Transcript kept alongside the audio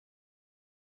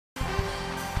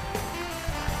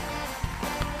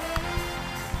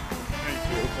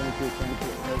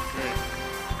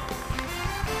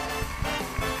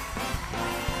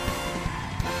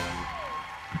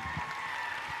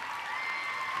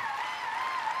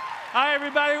Hi,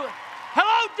 everybody.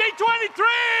 Hello,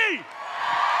 D23!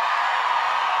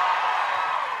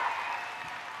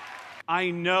 I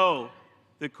know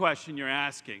the question you're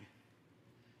asking.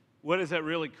 What is that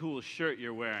really cool shirt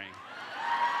you're wearing?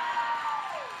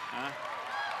 Huh?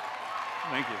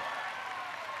 Thank you.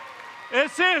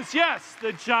 This is, yes,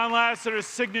 the John Lasseter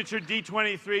signature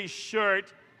D23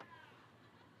 shirt.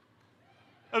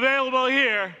 Available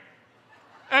here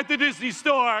at the Disney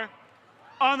store,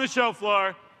 on the show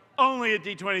floor, only at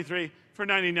D23 for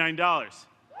 $99.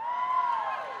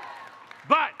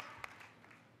 But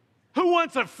who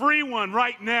wants a free one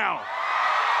right now? All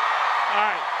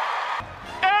right.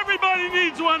 Everybody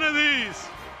needs one of these.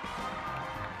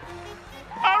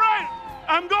 All right,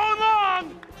 I'm going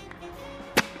long.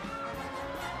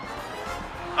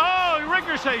 Oh,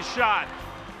 ricochet shot.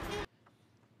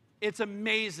 It's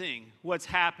amazing what's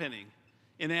happening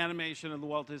in animation of the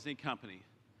Walt Disney Company.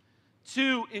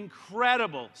 2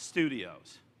 incredible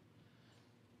studios.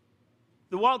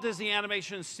 The Walt Disney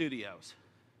Animation Studios.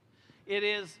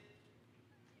 I'm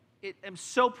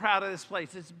so proud of this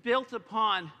place. It's built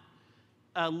upon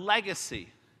a legacy,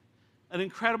 an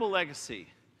incredible legacy.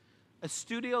 A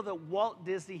studio that Walt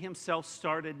Disney himself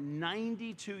started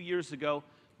 92 years ago.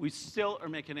 We still are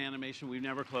making animation. We've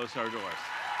never closed our doors.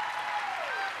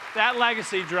 That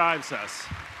legacy drives us.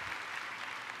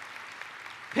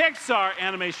 Pixar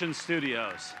Animation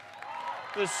Studios.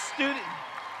 The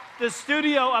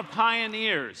studio of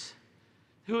pioneers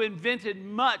who invented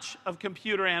much of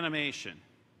computer animation.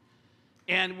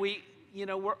 And we're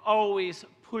always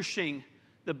pushing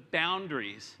the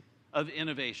boundaries of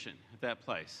innovation at that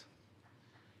place.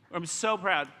 I'm so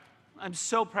proud. I'm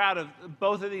so proud of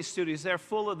both of these studios. They're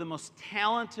full of the most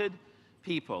talented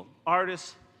people,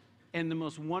 artists, and the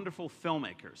most wonderful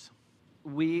filmmakers.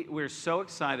 We're so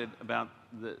excited about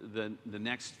the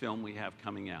next film we have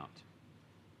coming out.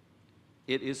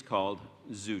 It is called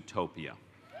Zootopia.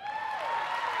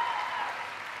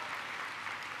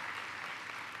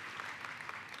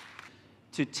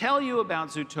 To tell you about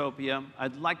Zootopia,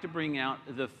 I'd like to bring out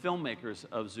the filmmakers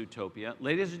of Zootopia.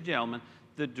 Ladies and gentlemen,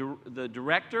 the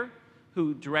director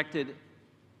who directed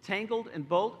Tangled and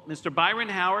Bolt, Mr. Byron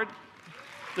Howard,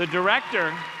 the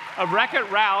director of Wreck-It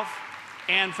Ralph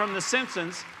and from The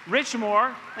Simpsons, Rich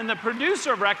Moore, and the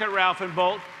producer of Wreck-It Ralph and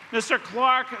Bolt, Mr.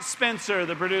 Clark Spencer,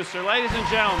 the producer. Ladies and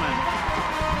gentlemen.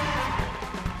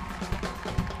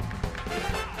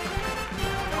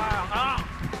 Wow.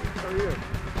 How are you?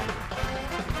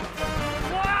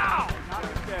 Wow!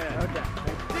 Okay.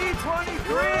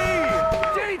 D23!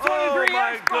 D23 Oh,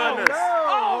 my Expo! goodness.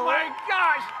 Oh my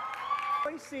gosh!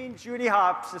 I've seen Judy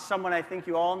Hopps as someone I think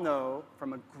you all know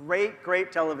from a great,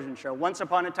 great television show, Once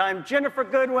Upon a Time, Jennifer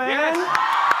Goodwin. Yes.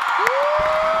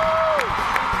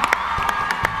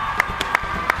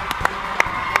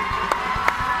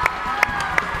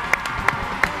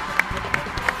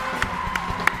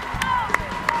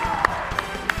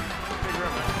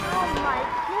 Oh my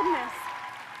goodness.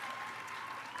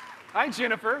 Hi,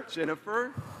 Jennifer.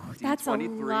 Jennifer, That's a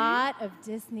D23. lot of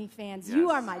Disney fans. Yes. You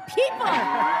are my people.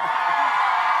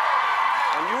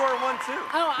 And you are one too.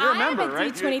 Oh, You're a I member, am a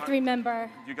right? D23 member.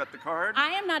 You got the card? I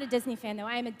am not a Disney fan, though.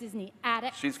 I am a Disney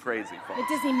addict. She's crazy, A folks.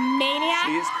 Disney maniac.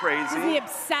 She's crazy. Disney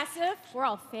obsessive. We're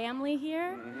all family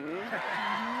here.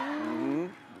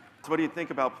 So what do you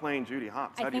think about playing Judy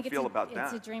Hopps? How do you feel about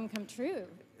that? It's a dream come true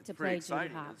to play pretty Judy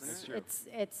exciting, Hopps. isn't it?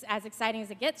 It's as exciting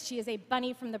as it gets. She is a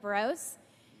bunny from the Burrows.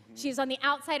 She is on the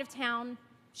outside of town.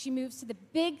 She moves to the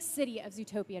big city of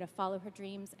Zootopia to follow her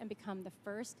dreams and become the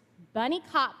first bunny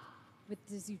cop with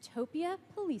the Zootopia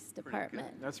Police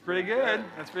Department. That's pretty good.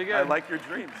 That's pretty good. I like your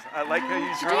dreams. I like how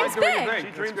you She dreams big.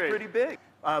 She dreams pretty big.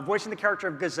 Voicing the character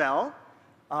of Gazelle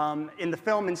in the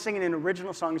film and singing an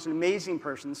original song is an amazing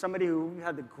person, somebody who we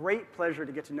had the great pleasure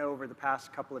to get to know over the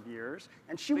past couple of years.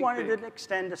 And she wanted to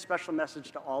extend a special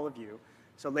message to all of you.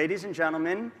 So ladies and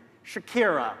gentlemen,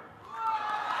 Shakira.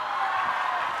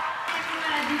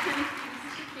 This is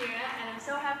Shakira, and I'm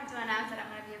so happy to announce that I'm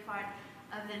going to be a part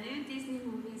of the new Disney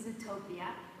movie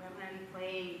Zootopia, where I'm going to be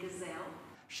playing Gazelle.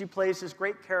 She plays this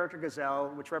great character,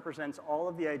 Gazelle, which represents all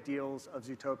of the ideals of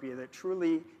Zootopia, that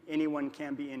truly anyone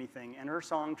can be anything. And her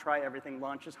song, Try Everything,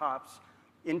 launches Hopps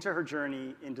into her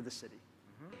journey into the city.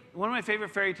 One of my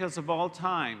favorite fairy tales of all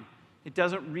time. It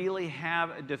doesn't really have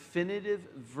a definitive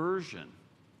version.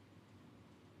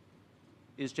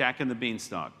 Is Jack and the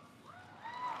Beanstalk.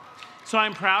 So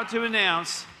I'm proud to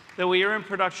announce that we are in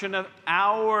production of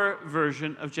our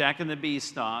version of Jack and the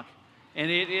Beanstalk, and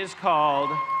it is called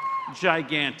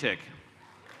Gigantic.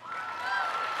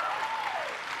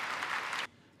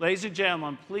 Ladies and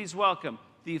gentlemen, please welcome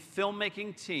the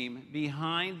filmmaking team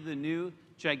behind the new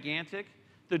Gigantic,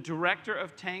 the director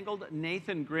of Tangled,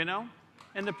 Nathan Grino,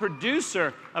 and the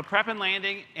producer of Prep and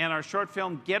Landing and our short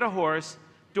film Get a Horse,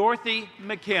 Dorothy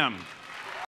McKim.